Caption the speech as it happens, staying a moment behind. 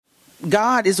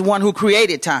God is the one who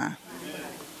created time.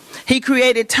 He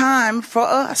created time for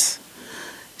us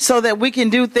so that we can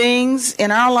do things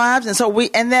in our lives,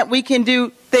 and that we can do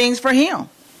things for him.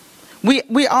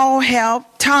 We all have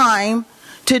time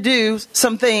to do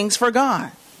some things for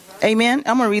God. Amen.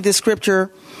 I'm going to read this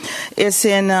scripture. It's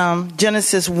in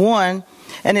Genesis 1,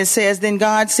 and it says, "Then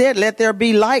God said, let there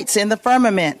be lights in the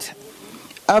firmament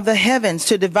of the heavens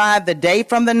to divide the day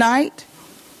from the night,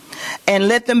 and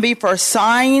let them be for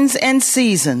signs and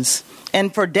seasons,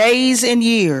 and for days and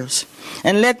years,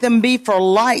 and let them be for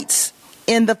lights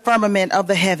in the firmament of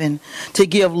the heaven, to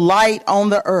give light on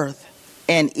the earth.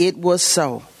 And it was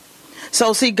so."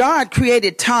 So see, God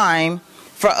created time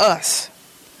for us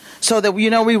so that,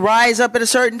 we rise up at a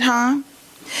certain time,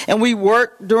 and we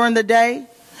work during the day,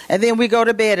 and then we go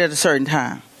to bed at a certain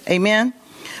time. Amen.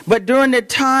 But during the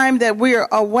time that we are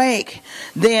awake,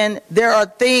 then there are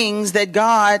things that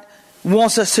God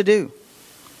wants us to do.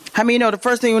 How many the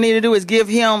first thing we need to do is give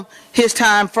him his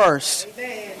time first?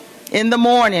 Amen. In the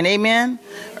morning, amen?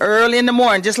 Early in the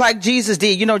morning, just like Jesus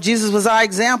did. Jesus was our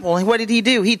example. And what did he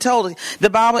do? He told us. The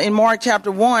Bible in Mark chapter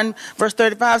 1, verse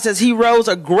 35 says he rose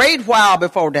a great while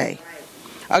before day.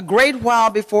 A great while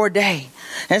before day.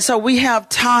 And so we have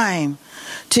time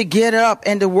to get up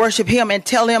and to worship him and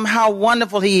tell him how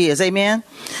wonderful he is, amen?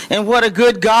 And what a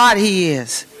good God he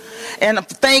is. And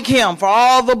thank him for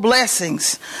all the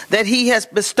blessings that he has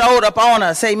bestowed upon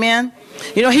us, amen?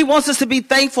 He wants us to be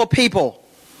thankful people.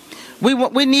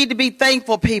 We need to be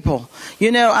thankful people.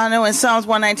 I know in Psalms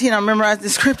 119, I memorized the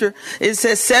scripture. It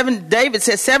says David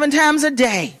says 7 times a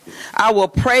day, I will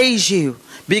praise you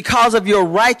because of your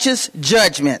righteous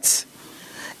judgments.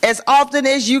 As often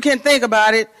as you can think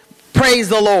about it, praise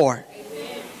the Lord.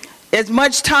 Amen. As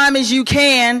much time as you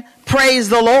can, praise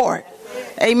the Lord.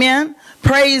 Amen.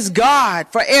 Praise God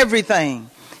for everything.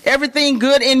 Everything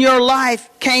good in your life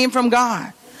came from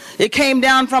God. It came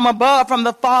down from above, from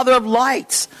the Father of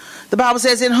lights. The Bible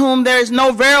says, in whom there is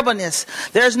no variableness,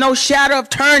 there is no shadow of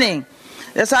turning.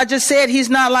 As I just said, he's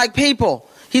not like people.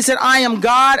 He said, I am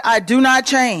God, I do not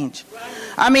change.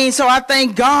 So I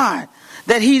thank God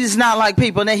that he is not like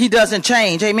people and that he doesn't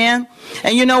change. Amen.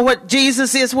 And you know what?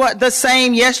 Jesus is what? The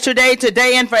same yesterday,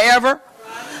 today, and forever.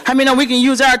 We can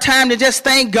use our time to just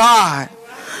thank God.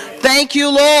 Thank you,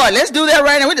 Lord. Let's do that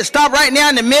right now. We just stop right now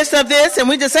in the midst of this and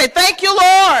we just say, thank you,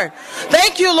 Lord.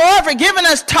 Thank you, Lord, for giving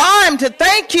us time to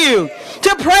thank you,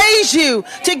 to praise you,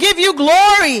 to give you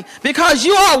glory, because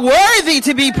you are worthy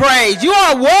to be praised. You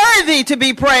are worthy to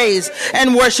be praised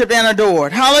and worshiped and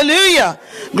adored. Hallelujah.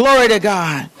 Glory to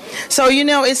God. So,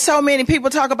 it's so many people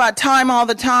talk about time all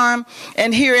the time.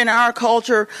 And here in our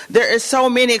culture, there is so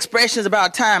many expressions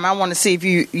about time. I want to see if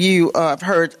you have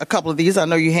heard a couple of these. I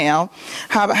know you have.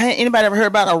 Anybody ever heard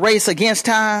about a race against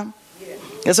time? Yeah.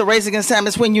 It's a race against time.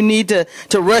 It's when you need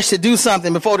to rush to do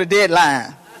something before the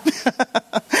deadline.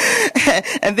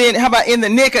 And then how about in the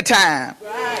nick of time?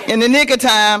 Right. In the nick of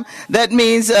time, that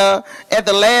means at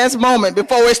the last moment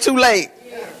before it's too late.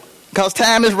 Because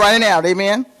time is running out.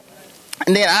 Amen.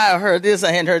 And then I heard this,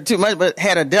 I hadn't heard too much, but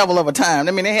had a devil of a time.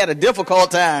 They had a difficult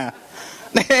time.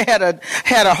 They had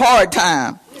a hard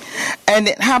time. And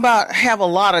then how about have a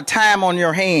lot of time on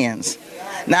your hands?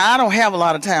 Now, I don't have a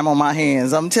lot of time on my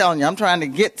hands. I'm telling you, I'm trying to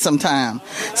get some time,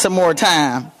 some more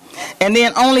time. And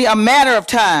then only a matter of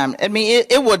time.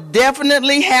 It will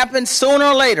definitely happen sooner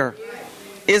or later.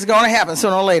 It's going to happen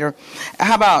sooner or later.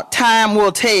 How about time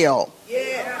will tell?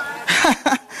 Yeah.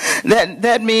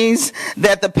 That means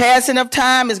that the passing of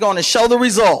time is going to show the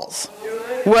results,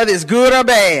 whether it's good or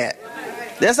bad.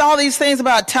 That's all these things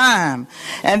about time.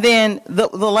 And then the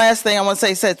last thing I want to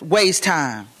say says waste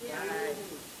time.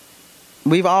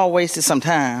 We've all wasted some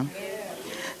time.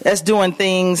 That's doing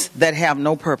things that have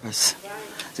no purpose.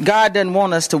 God doesn't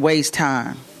want us to waste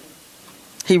time.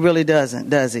 He really doesn't,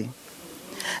 does he?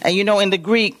 And in the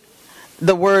Greek,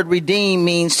 the word redeem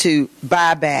means to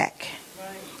buy back.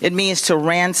 It means to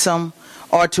ransom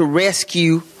or to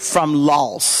rescue from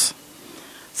loss.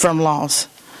 From loss.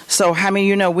 So how many of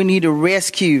you know we need to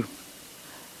rescue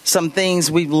some things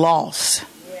we've lost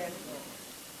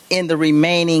in the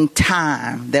remaining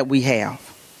time that we have?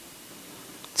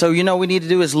 So we need to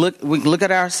do is look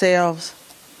at ourselves.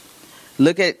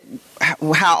 Look at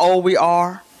how old we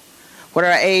are, what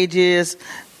our age is.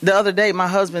 The other day, my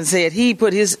husband said he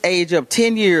put his age up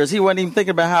 10 years. He wasn't even thinking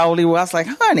about how old he was. I was like,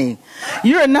 honey,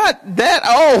 you're not that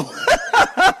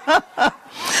old.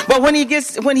 But when he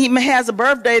has a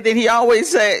birthday, then he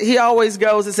always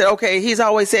goes and said, okay, he's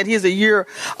always said he's a year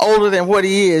older than what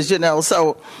he is,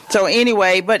 So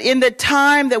anyway, but in the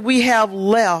time that we have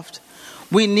left,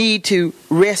 we need to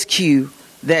rescue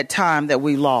that time that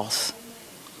we lost.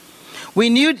 We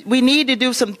need to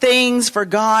do some things for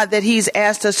God that he's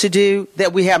asked us to do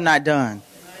that we have not done.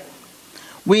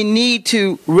 We need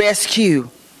to rescue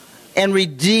and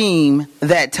redeem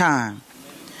that time.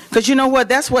 Because you know what?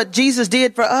 That's what Jesus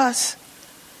did for us.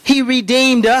 He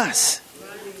redeemed us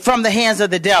from the hands of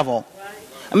the devil.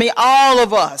 I mean, all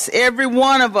of us, every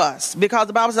one of us, because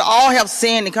the Bible says all have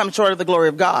sinned and come short of the glory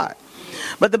of God.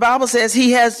 But the Bible says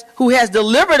who has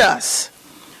delivered us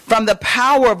from the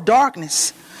power of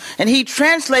darkness. And he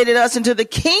translated us into the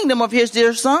kingdom of his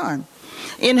dear son,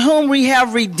 in whom we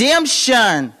have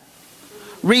redemption.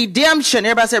 Redemption.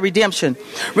 Everybody say redemption.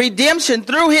 Redemption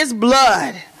through his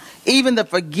blood, even the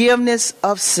forgiveness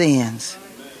of sins.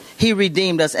 He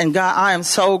redeemed us. And God, I am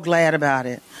so glad about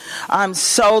it. I'm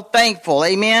so thankful.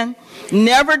 Amen.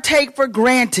 Never take for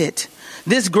granted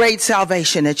this great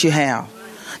salvation that you have.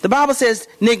 The Bible says,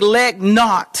 neglect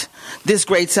not this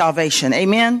great salvation.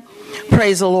 Amen.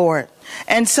 Praise the Lord.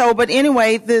 And so, but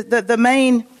anyway, the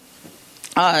main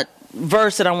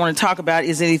verse that I want to talk about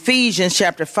is in Ephesians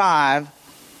chapter 5,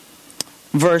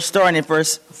 starting at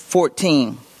verse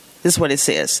 14. This is what it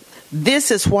says. This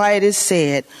is why it is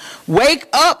said, wake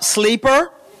up,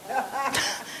 sleeper.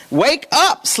 Wake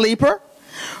up, sleeper.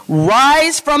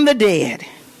 Rise from the dead,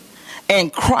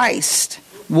 and Christ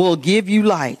will give you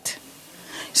light.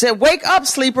 He said, wake up,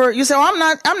 sleeper. You say, well,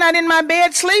 I'm not in my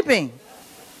bed sleeping.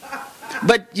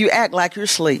 But you act like you're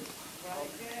asleep.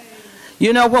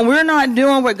 You know, when we're not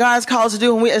doing what God's called us to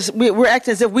do, we're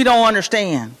acting as if we don't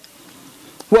understand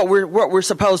what we're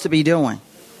supposed to be doing.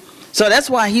 So that's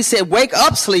why he said, wake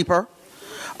up, sleeper.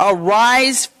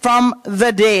 Arise from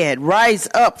the dead. Rise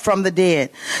up from the dead.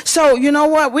 So, you know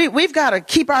what? We've got to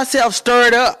keep ourselves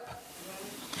stirred up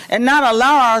and not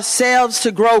allow ourselves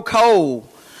to grow cold.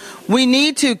 We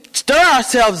need to stir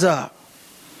ourselves up.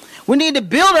 We need to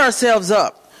build ourselves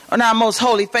up on our most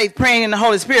holy faith, praying in the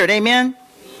Holy Spirit. Amen.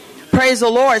 Praise the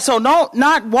Lord. So don't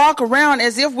not walk around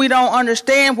as if we don't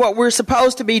understand what we're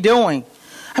supposed to be doing.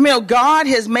 I mean, God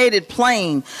has made it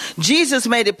plain. Jesus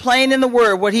made it plain in the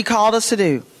word what he called us to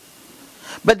do.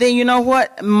 But then you know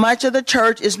what? Much of the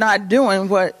church is not doing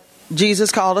what Jesus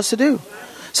called us to do.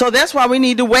 So that's why we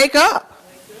need to wake up.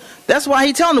 That's why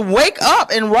he's telling them, wake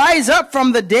up and rise up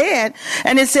from the dead.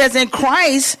 And it says, and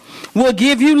Christ will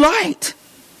give you light.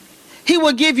 He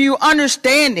will give you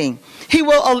understanding. He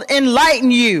will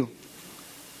enlighten you.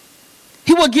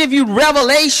 He will give you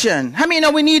revelation. How many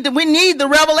know we need the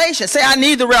revelation? Say, I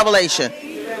need the revelation.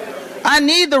 I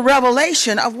need the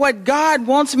revelation of what God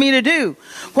wants me to do.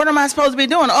 What am I supposed to be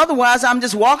doing? Otherwise, I'm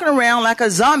just walking around like a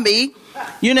zombie,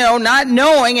 you know, not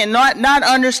knowing and not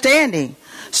understanding.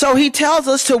 So he tells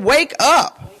us to wake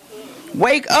up,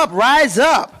 rise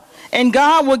up, and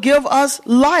God will give us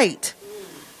light.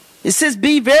 It says,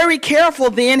 be very careful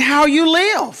then how you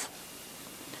live.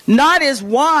 Not as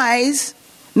wise,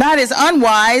 not as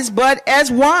unwise, but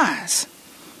as wise.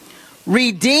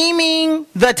 Redeeming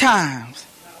the times.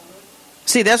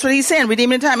 See, that's what he's saying,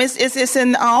 redeeming the time. It's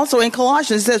also in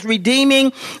Colossians, it says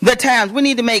redeeming the times. We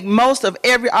need to make most of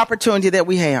every opportunity that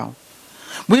we have.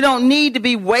 We don't need to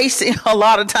be wasting a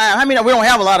lot of time. I mean, we don't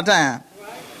have a lot of time.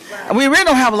 We really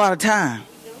don't have a lot of time.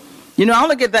 You know, I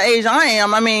look at the age I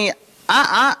am. I mean,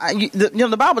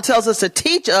 the Bible tells us to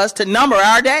teach us to number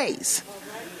our days.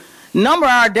 Number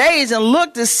our days and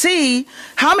look to see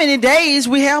how many days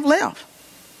we have left.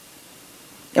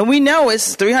 And we know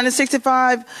it's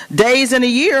 365 days in a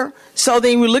year. So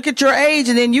then we look at your age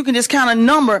and then you can just kind of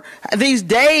number. These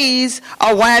days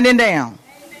are winding down.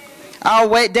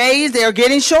 Our days, they're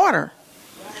getting shorter.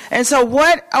 And so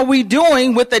what are we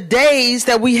doing with the days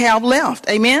that we have left?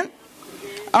 Amen?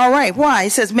 All right. Why?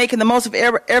 It says making the most of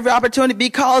every opportunity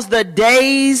because the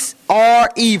days are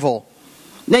evil.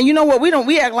 Now, you know what?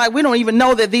 We act like we don't even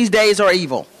know that these days are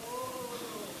evil.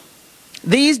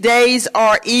 These days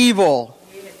are evil.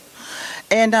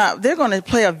 And they're going to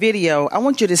play a video. I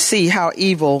want you to see how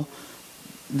evil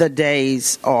the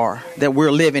days are that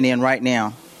we're living in right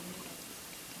now.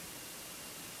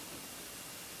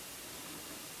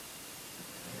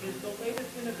 It's the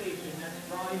latest innovation that's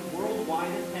drawing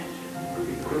worldwide attention.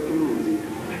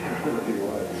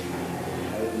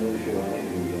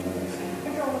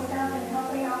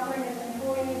 Company offering its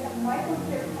employees a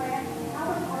microchip plant.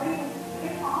 How the parties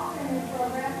kick off in this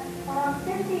program. Around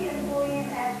 50 employees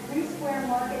at 3 Square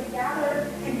Market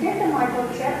gathered to get the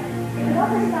microchip. It's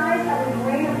about the size of a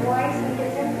grain of rice that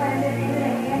gets implanted into the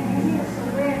hand using a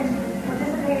syringe.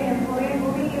 Participating employees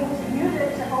will be able to use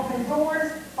it to open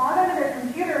doors, monitor their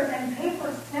computers, and pay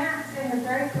for snacks in the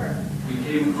break room. We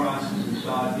came across this and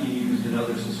saw it being used in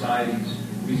other societies.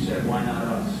 We said, why not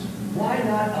us? Why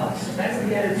not us? That's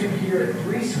the attitude here at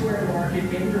 3 Square Market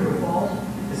in River Falls.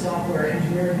 software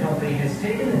engineering company has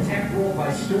taken the tech world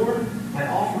by storm by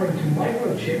offering to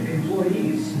microchip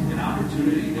employees. An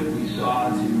opportunity that we saw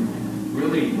to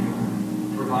really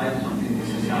provide something to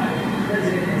society.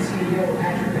 President and CEO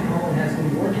Patrick McCollum has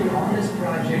been working on this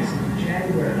project since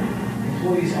January.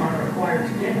 Employees aren't required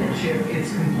to get the chip.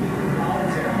 It's completely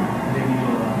voluntary.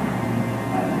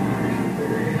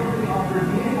 The company offered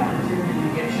me the opportunity to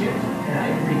get chipped, and I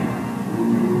agreed.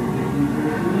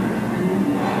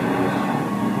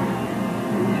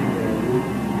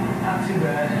 Not too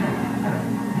bad.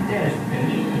 Dennis,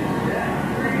 yeah,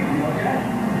 okay.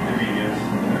 Convenience,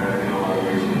 in a lot of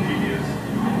ways, convenience.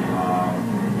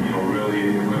 Really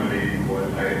eliminating what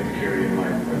I have to carry in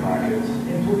my pockets.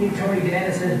 Employee Tony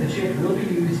Dana says the chip will be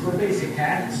used for basic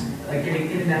tasks, like getting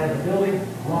in and out of the building,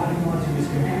 logging onto his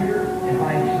computer, and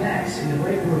finding connects in the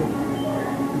break room.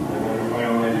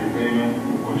 Finalize your payment,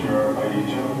 put your RFID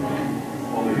chip,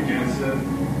 hold it against it.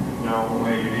 Now,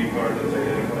 my unique card that's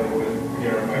identified with the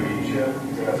RFID chip,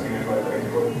 it's asking if I'd like to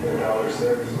put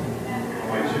 $1.06 on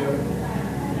my chip.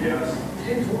 Yes.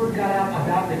 Since word got out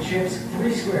about the chips,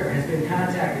 3 Square has been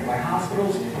contacted by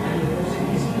hospitals,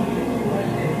 universities,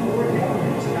 and foreign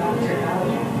governments about the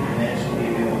technology.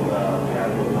 Eventually, we will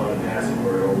have what's called a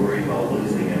passport or worry about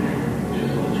losing it.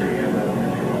 Just will trigger that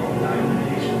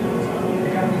documentation.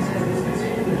 The company says this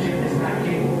particular chip is not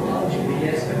capable of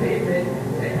GPS, but they admit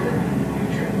that it could be in the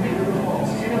future. Maybe it was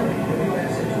similar to the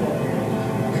U.S. at 12 years.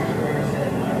 Square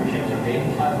said Chips are made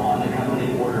in Taiwan. The company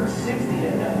ordered 60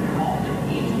 of them. Called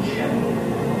each chip.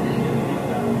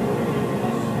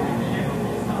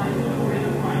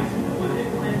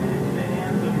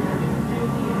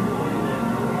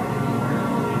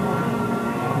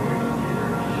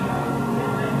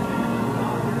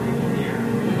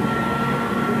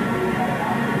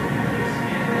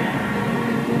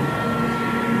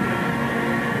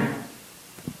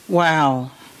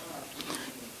 Wow.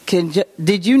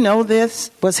 Did you know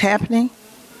this was happening?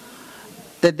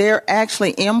 That they're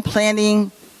actually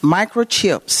implanting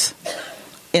microchips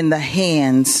in the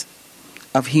hands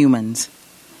of humans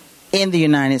in the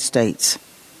United States.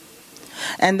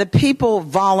 And the people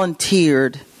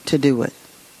volunteered to do it.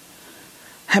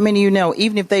 How many of you know,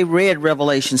 even if they read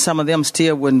Revelation, some of them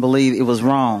still wouldn't believe it was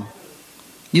wrong?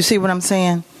 You see what I'm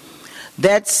saying?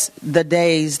 That's the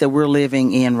days that we're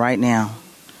living in right now.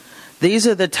 These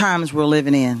are the times we're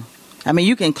living in. I mean,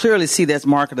 you can clearly see that's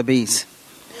mark of the beast.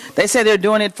 They say they're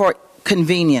doing it for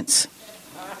convenience.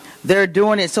 They're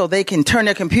doing it so they can turn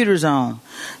their computers on,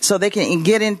 so they can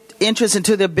get interest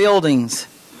into their buildings,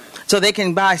 so they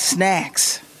can buy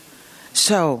snacks.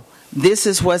 So this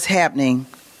is what's happening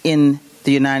in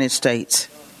the United States.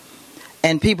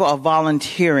 And people are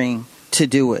volunteering to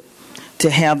do it,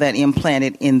 to have that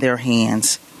implanted in their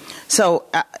hands. So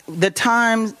the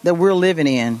times that we're living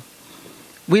in,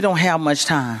 we don't have much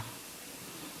time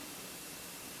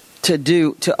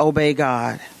to obey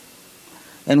God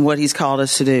and what He's called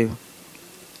us to do.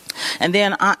 And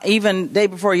then even day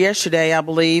before yesterday, I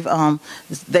believe,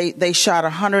 they shot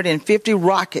 150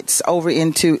 rockets over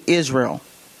into Israel.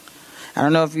 I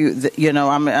don't know if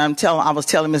I was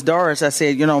telling Miss Doris, I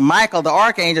said, Michael, the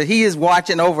archangel, he is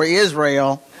watching over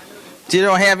Israel. So you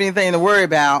don't have anything to worry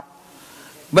about.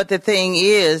 But the thing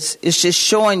is, it's just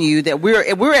showing you that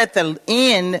we're at the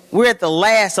end, we're at the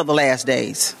last of the last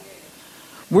days.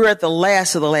 We're at the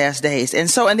last of the last days. And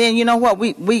then you know what?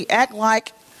 We act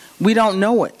like we don't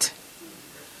know it.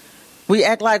 We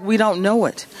act like we don't know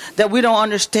it. That we don't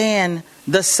understand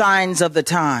the signs of the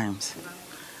times,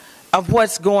 of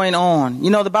what's going on.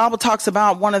 The Bible talks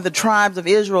about one of the tribes of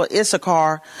Israel,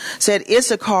 Issachar, said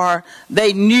Issachar,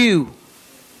 they knew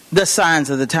the signs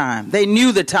of the time. They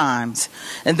knew the times,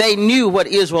 and they knew what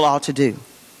Israel ought to do.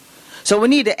 So we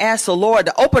need to ask the Lord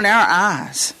to open our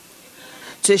eyes,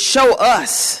 to show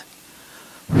us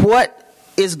what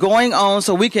is going on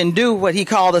so we can do what He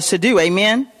called us to do.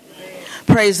 Amen?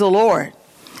 Praise the Lord.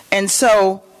 And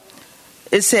so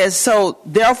it says, so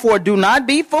therefore do not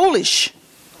be foolish,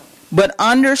 but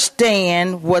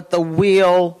understand what the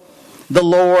will of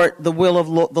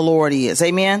the Lord is.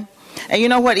 Amen? And you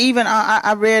know what? Even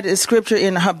I read a scripture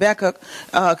in Habakkuk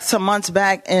some months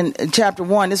back in chapter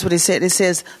 1. This is what it said. It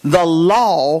says, the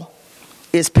law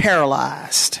is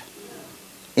paralyzed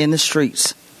in the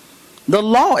streets. The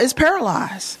law is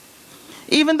paralyzed.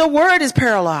 Even the word is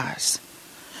paralyzed.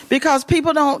 Because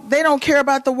people don't care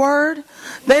about the word.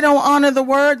 They don't honor the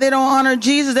word. They don't honor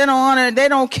Jesus. They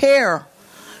don't care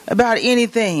about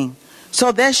anything.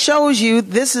 So that shows you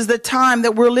this is the time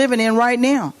that we're living in right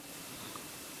now.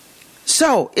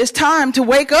 So it's time to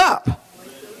wake up.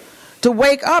 To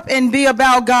wake up and be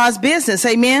about God's business.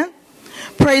 Amen.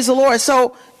 Praise the Lord.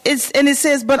 So it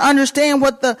says, but understand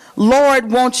what the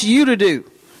Lord wants you to do.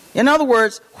 In other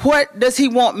words, what does he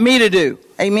want me to do?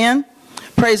 Amen.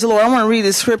 Praise the Lord. I want to read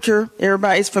the scripture.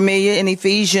 Everybody's familiar in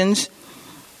Ephesians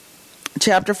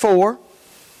chapter 4.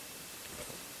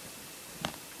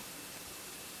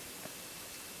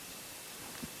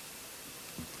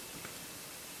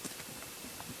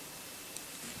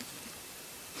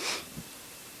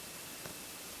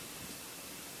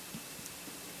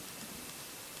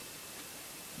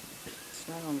 It's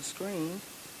not on the screen.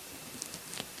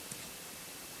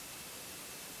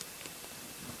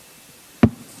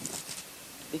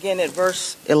 Begin at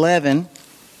verse 11.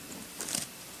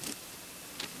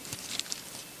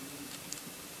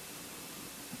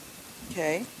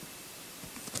 Okay.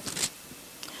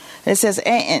 It says,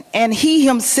 and he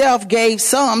himself gave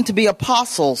some to be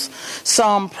apostles,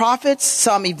 some prophets,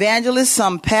 some evangelists,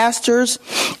 some pastors,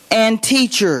 and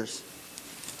teachers.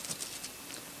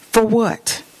 For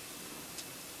what?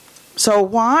 So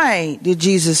why did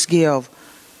Jesus give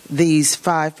these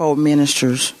fivefold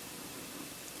ministers?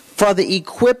 For the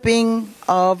equipping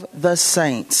of the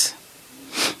saints.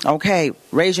 Okay,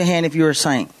 raise your hand if you're a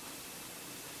saint.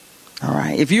 All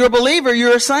right. If you're a believer,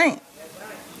 you're a saint.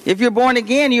 If you're born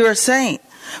again, you're a saint.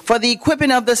 For the equipping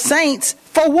of the saints,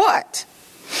 for what?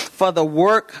 For the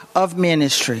work of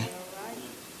ministry.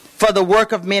 For the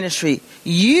work of ministry.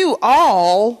 You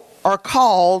all are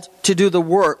called to do the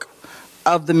work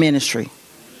of the ministry.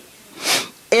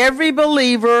 Every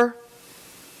believer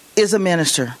is a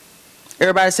minister.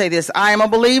 Everybody say this. I am a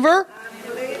believer.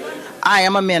 I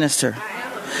am a minister.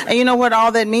 And you know what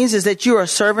all that means is that you're a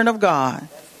servant of God.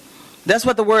 That's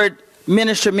what the word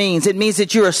minister means. It means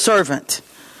that you're a servant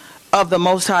of the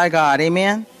Most High God.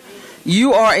 Amen.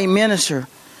 You are a minister.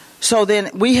 So then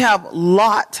we have a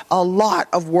lot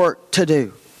of work to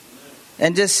do.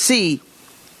 And just see,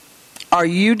 are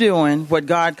you doing what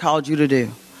God called you to do?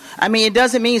 I mean, it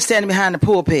doesn't mean standing behind the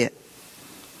pulpit.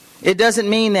 It doesn't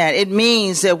mean that. It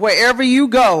means that wherever you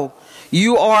go,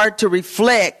 you are to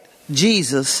reflect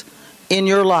Jesus in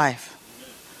your life.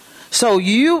 So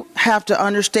you have to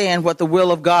understand what the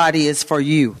will of God is for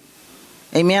you.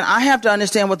 Amen. I have to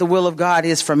understand what the will of God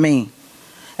is for me.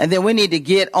 And then we need to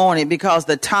get on it because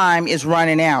the time is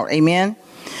running out. Amen.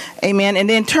 Amen. And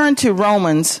then turn to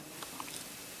Romans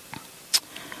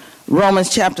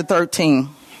chapter 13.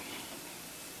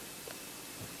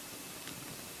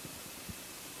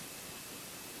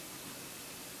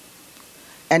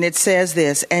 And it says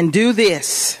this, and do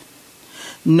this,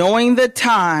 knowing the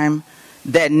time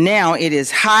that now it is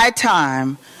high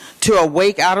time to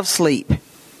awake out of sleep.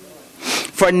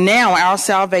 For now our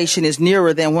salvation is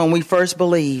nearer than when we first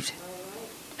believed.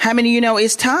 How many of you know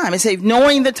it's time? It says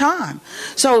knowing the time.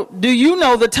 So do you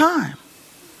know the time?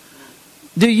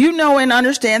 Do you know and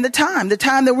understand the time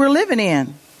that we're living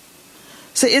in?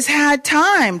 So it's high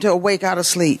time to awake out of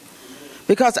sleep.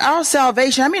 Because our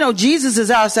salvation, I mean, Jesus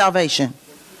is our salvation.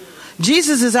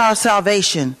 Jesus is our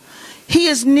salvation. He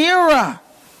is nearer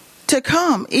to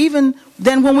come even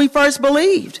than when we first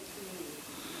believed.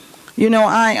 You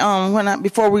know,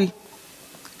 before we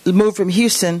moved from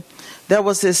Houston, there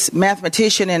was this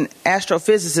mathematician and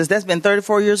astrophysicist. That's been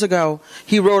 34 years ago.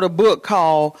 He wrote a book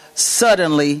called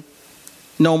Suddenly,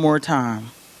 No More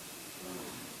Time.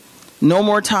 No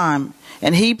more time.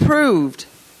 And he proved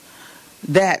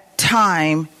that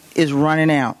time is running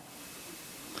out.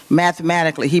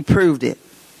 Mathematically, he proved it.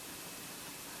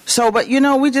 So, but you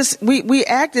know, we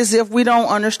act as if we don't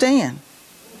understand.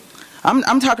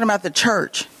 I'm talking about the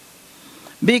church.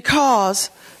 Because,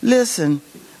 listen,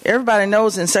 everybody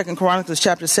knows in 2 Chronicles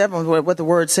chapter 7 what the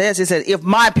word says. It says, if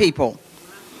my people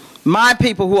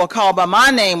who are called by my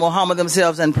name will humble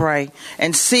themselves and pray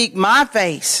and seek my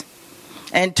face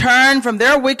and turn from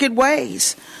their wicked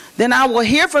ways, then I will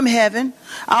hear from heaven,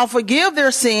 I'll forgive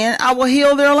their sin, I will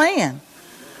heal their land.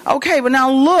 Okay, but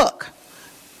now look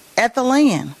at the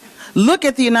land. Look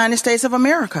at the United States of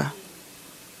America.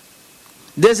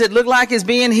 Does it look like it's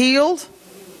being healed?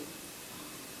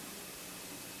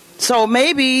 So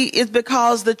maybe it's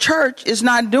because the church is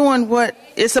not doing what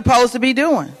it's supposed to be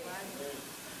doing.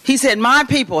 He said, my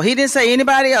people. He didn't say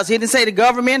anybody else. He didn't say the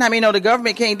government. I mean, no, the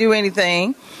government can't do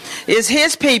anything. It's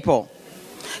his people.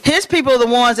 His people are the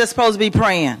ones that's supposed to be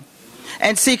praying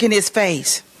and seeking his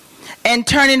face and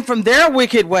turning from their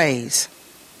wicked ways.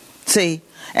 See?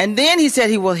 And then he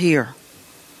said he will hear.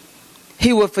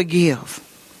 He will forgive.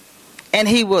 And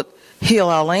he will heal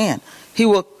our land. He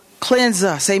will cleanse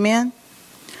us. Amen?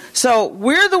 So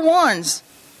we're the ones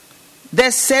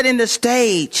that's setting the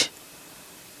stage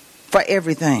for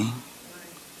everything.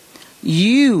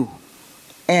 You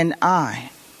and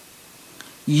I.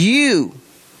 You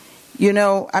You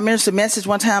know, I ministered a message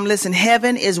one time. Listen,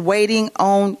 heaven is waiting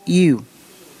on you.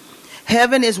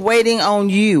 Heaven is waiting on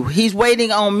you. He's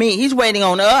waiting on me. He's waiting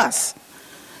on us,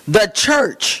 the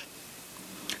church,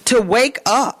 to wake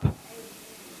up.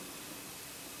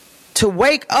 To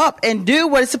wake up and do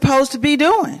what it's supposed to be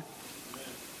doing.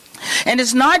 And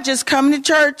it's not just coming to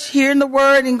church, hearing the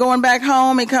word, and going back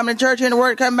home, and coming to church, hearing the word,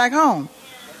 and coming back home.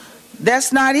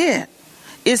 That's not it.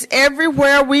 It's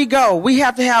everywhere we go. We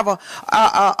have to have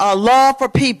a love for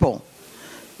people.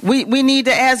 We need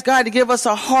to ask God to give us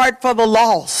a heart for the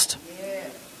lost.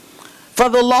 For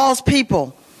the lost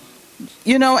people.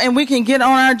 You know, and we can get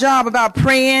on our job about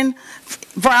praying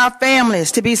for our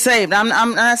families to be saved. I'm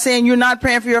not saying you're not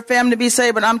praying for your family to be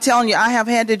saved, but I'm telling you, I have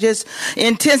had to just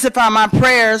intensify my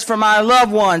prayers for my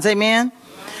loved ones. Amen.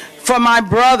 For my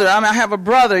brother. I have a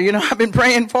brother, you know, I've been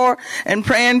praying for, and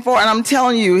I'm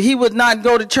telling you, he would not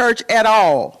go to church at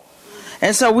all.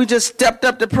 And so we just stepped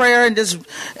up to prayer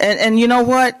and you know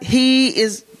what? He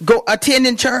is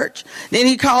attending church. Then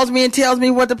he calls me and tells me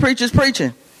what the preacher's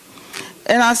preaching.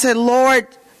 And I said, Lord,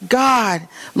 he's got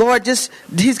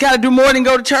to do more than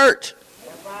go to church.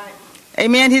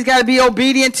 Amen. He's got to be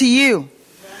obedient to you.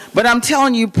 But I'm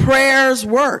telling you, prayers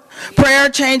work. Prayer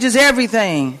changes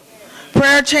everything.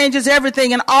 Prayer changes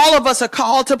everything. And all of us are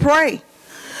called to pray.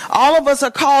 All of us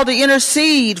are called to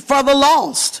intercede for the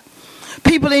lost.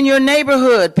 People in your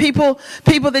neighborhood, people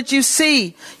that you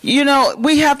see, you know,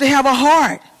 we have to have a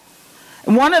heart.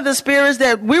 One of the spirits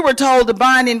that we were told to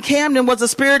bind in Camden was a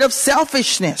spirit of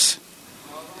selfishness.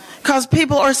 Because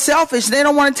people are selfish. They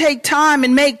don't want to take time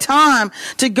and make time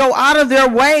to go out of their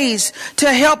ways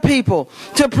to help people,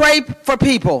 to pray for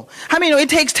people. I mean, it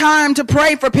takes time to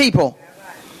pray for people.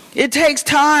 It takes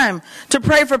time to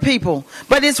pray for people.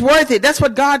 But it's worth it. That's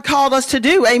what God called us to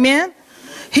do. Amen.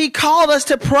 He called us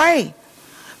to pray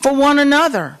for one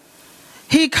another.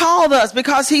 He called us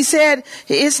because he said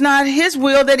it's not his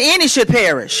will that any should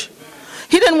perish.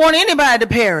 He didn't want anybody to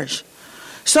perish.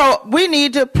 So we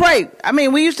need to pray. I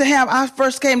mean, I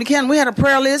first came to Canada, we had a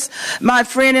prayer list, my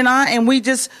friend and I, and we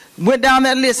just went down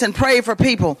that list and prayed for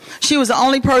people. She was the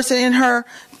only person in her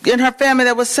family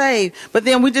that was saved. But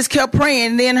then we just kept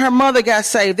praying. Then her mother got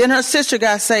saved. Then her sister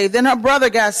got saved. Then her brother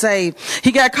got saved.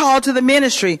 He got called to the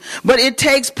ministry. But it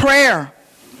takes prayer.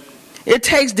 It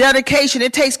takes dedication.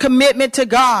 It takes commitment to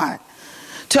God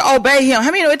to obey him.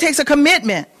 How many know it takes a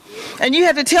commitment? And you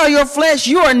have to tell your flesh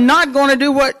you are not going to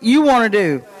do what you want to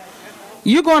do.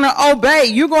 You're going to obey.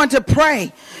 You're going to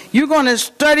pray. You're going to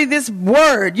study this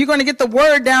word. You're going to get the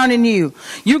word down in you.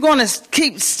 You're going to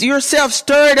keep yourself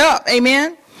stirred up.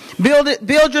 Amen.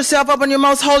 Build yourself up on your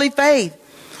most holy faith.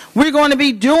 We're going to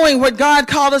be doing what God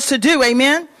called us to do.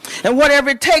 Amen. And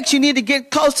whatever it takes, you need to get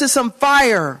close to some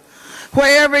fire.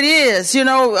 Wherever it is, you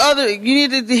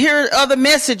need to hear other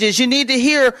messages. You need to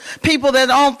hear people that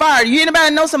are on fire.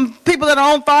 Anybody know some people that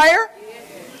are on fire?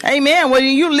 Amen. Well,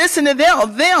 you listen to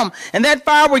them, and that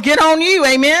fire will get on you.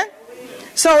 Amen.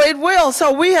 So it will.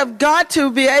 So we have got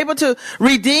to be able to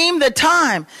redeem the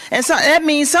time. And so that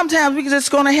means sometimes we're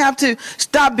just going to have to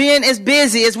stop being as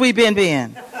busy as we've been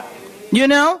being. You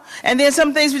know? And then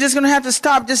some things we're just going to have to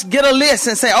stop, just get a list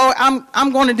and say, oh,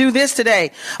 I'm going to do this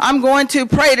today. I'm going to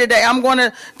pray today. I'm going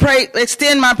to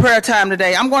extend my prayer time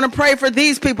today. I'm going to pray for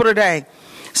these people today.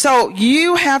 So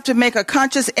you have to make a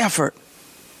conscious effort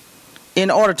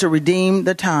in order to redeem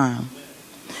the time,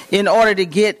 in order to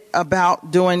get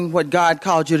about doing what God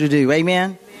called you to do.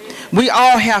 Amen? We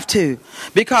all have to,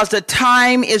 because the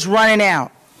time is running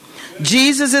out.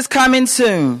 Jesus is coming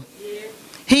soon.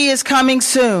 He is coming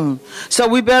soon. So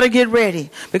we better get ready.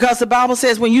 Because the Bible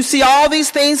says when you see all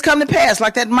these things come to pass,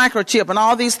 like that microchip and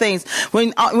all these things,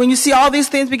 when you see all these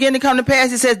things begin to come to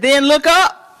pass, it says, then look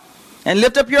up and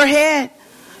lift up your head,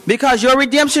 because your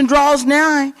redemption draws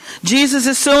nigh. Jesus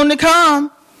is soon to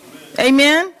come.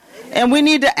 Amen. And we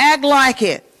need to act like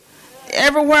it.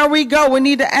 Everywhere we go, we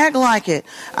need to act like it.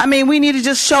 I mean, we need to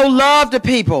just show love to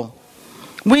people.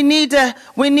 We need to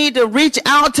reach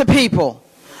out to people.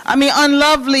 I mean,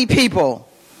 unlovely people.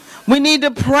 We need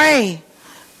to pray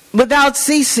without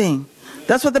ceasing.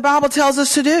 That's what the Bible tells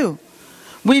us to do.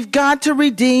 We've got to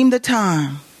redeem the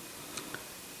time.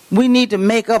 We need to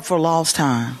make up for lost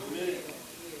time.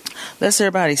 Let's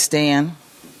everybody stand.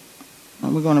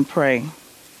 And we're going to pray.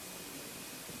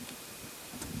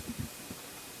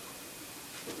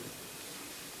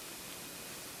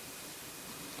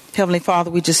 Heavenly Father,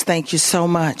 we just thank you so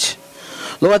much.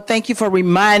 Lord, thank you for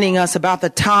reminding us about the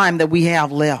time that we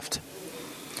have left.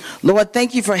 Lord,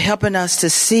 thank you for helping us to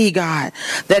see, God,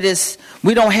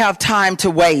 we don't have time to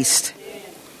waste.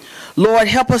 Lord,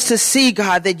 help us to see,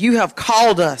 God, that you have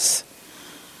called us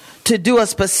to do a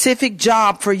specific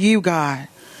job for you, God.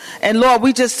 And Lord,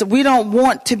 we don't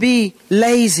want to be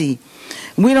lazy.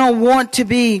 We don't want to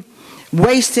be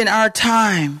wasting our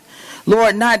time,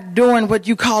 Lord, not doing what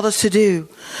you called us to do.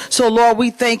 So Lord, we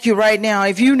thank you right now.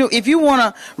 If you want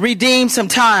to redeem some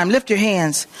time, lift your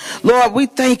hands. Lord, we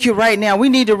thank you right now. We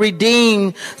need to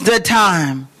redeem the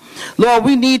time. Lord,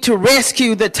 we need to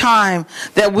rescue the time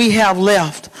that we have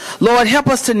left. Lord, help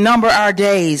us to number our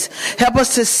days. Help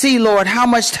us to see, Lord, how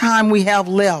much time we have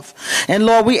left. And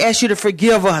Lord, we ask you to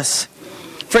forgive us.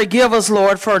 Forgive us,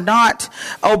 Lord, for not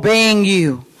obeying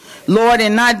you. Lord,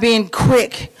 and not being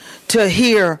quick to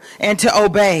hear and to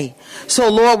obey. So,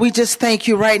 Lord, we just thank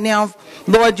you right now.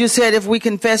 Lord, you said if we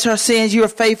confess our sins, you are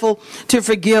faithful to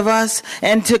forgive us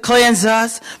and to cleanse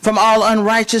us from all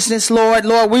unrighteousness, Lord.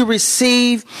 Lord, we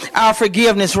receive our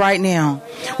forgiveness right now.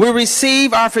 We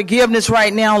receive our forgiveness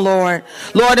right now, Lord.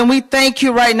 Lord, and we thank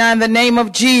you right now in the name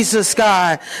of Jesus,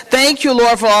 God. Thank you,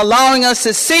 Lord, for allowing us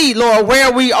to see, Lord,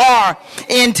 where we are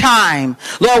in time.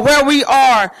 Lord, where we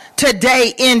are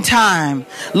today in time.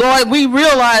 Lord, we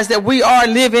realize that we are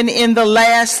living in the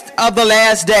last of the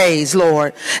last days,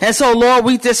 Lord. And so, Lord,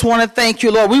 we just want to thank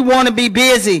you, Lord. We want to be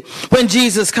busy when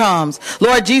Jesus comes.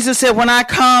 Lord, Jesus said, when I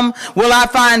come, will I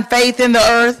find faith in the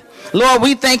earth? Lord,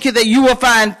 we thank you that you will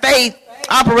find faith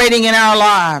operating in our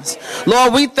lives.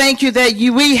 Lord, we thank you that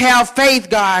we have faith,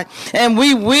 God, and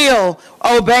we will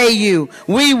obey you.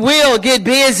 We will get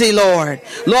busy, Lord.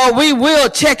 Lord, we will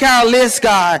check our list,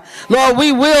 God. Lord,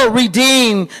 we will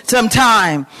redeem some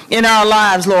time in our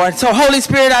lives, Lord. So, Holy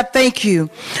Spirit, I thank you.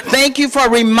 Thank you for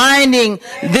reminding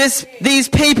these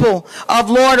people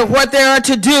of, Lord, of what they are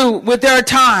to do with their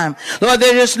time. Lord,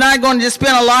 they're just not going to just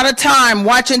spend a lot of time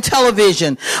watching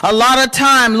television, a lot of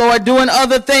time, Lord, doing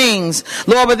other things,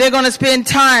 Lord, but they're going to spend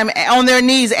time on their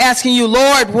knees asking you,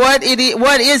 Lord, what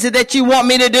is it that you want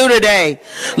me to do today?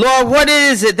 Lord, what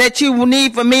is it that you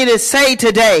need for me to say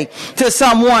today to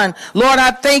someone? Lord,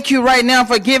 I thank you right now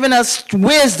for giving us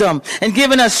wisdom and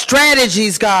giving us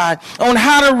strategies, God, on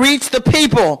how to reach the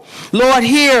people, Lord,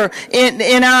 here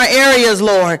in our areas,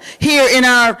 Lord, here in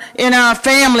our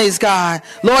families, God.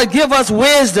 Lord, give us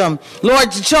wisdom.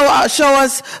 Lord, show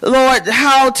us, Lord,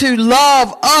 how to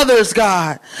love others,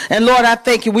 God. And Lord, I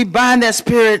thank you. We bind that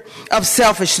spirit of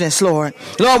selfishness, Lord.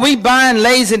 Lord, we bind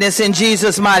laziness in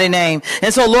Jesus' mighty name.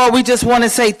 And so, Lord, we just want to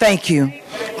say thank you.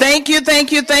 Thank you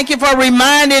for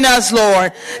reminding us,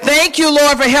 Lord. Thank you,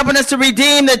 Lord, for helping us to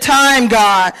redeem the time,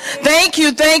 God. Thank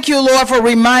you, Lord, for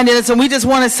reminding us. And we just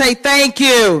want to say thank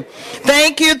you.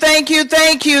 Thank you,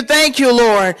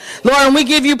 Lord. Lord, and we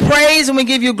give you praise and we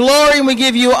give you glory and we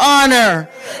give you honor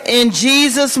in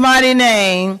Jesus' mighty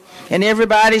name. And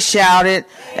everybody shouted,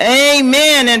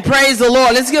 amen, and praise the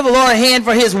Lord. Let's give the Lord a hand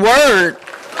for his word.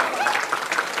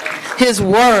 His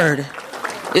word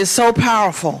is so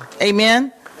powerful.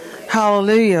 Amen.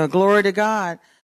 Hallelujah. Glory to God.